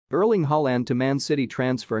Erling Haaland to Man City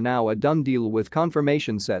transfer now a done deal with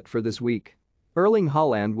confirmation set for this week. Erling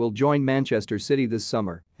Haaland will join Manchester City this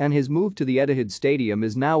summer, and his move to the Etihad Stadium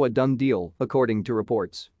is now a done deal, according to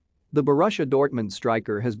reports. The Borussia Dortmund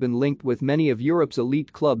striker has been linked with many of Europe's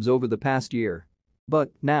elite clubs over the past year.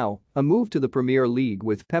 But, now, a move to the Premier League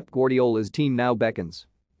with Pep Guardiola's team now beckons.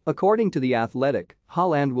 According to The Athletic,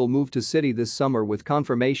 Haaland will move to City this summer with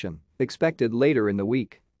confirmation expected later in the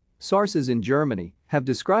week. Sources in Germany have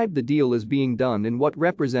described the deal as being done in what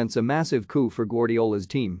represents a massive coup for Guardiola's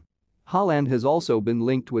team. Haaland has also been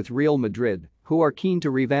linked with Real Madrid, who are keen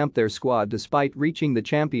to revamp their squad despite reaching the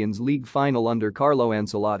Champions League final under Carlo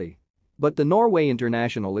Ancelotti. But the Norway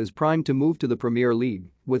international is primed to move to the Premier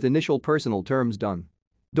League, with initial personal terms done.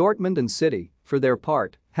 Dortmund and City, for their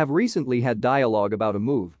part, have recently had dialogue about a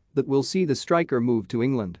move that will see the striker move to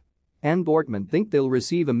England. And Dortmund think they'll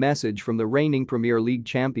receive a message from the reigning Premier League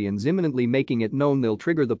champions imminently, making it known they'll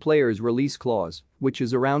trigger the player's release clause, which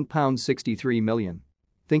is around £63 million.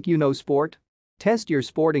 Think you know sport? Test your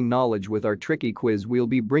sporting knowledge with our tricky quiz. We'll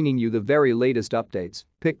be bringing you the very latest updates,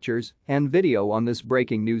 pictures, and video on this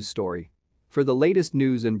breaking news story. For the latest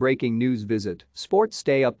news and breaking news, visit Sports.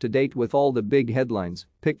 Stay up to date with all the big headlines,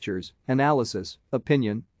 pictures, analysis,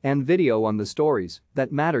 opinion, and video on the stories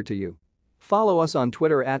that matter to you. Follow us on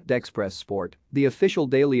Twitter @DexpressSport, the official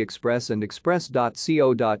Daily Express and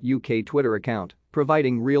express.co.uk Twitter account,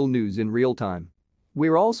 providing real news in real time.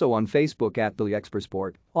 We're also on Facebook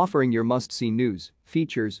 @DailyExpressSport, offering your must-see news,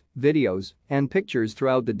 features, videos, and pictures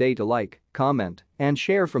throughout the day to like, comment, and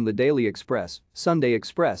share from the Daily Express, Sunday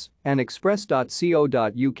Express, and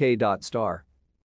express.co.uk.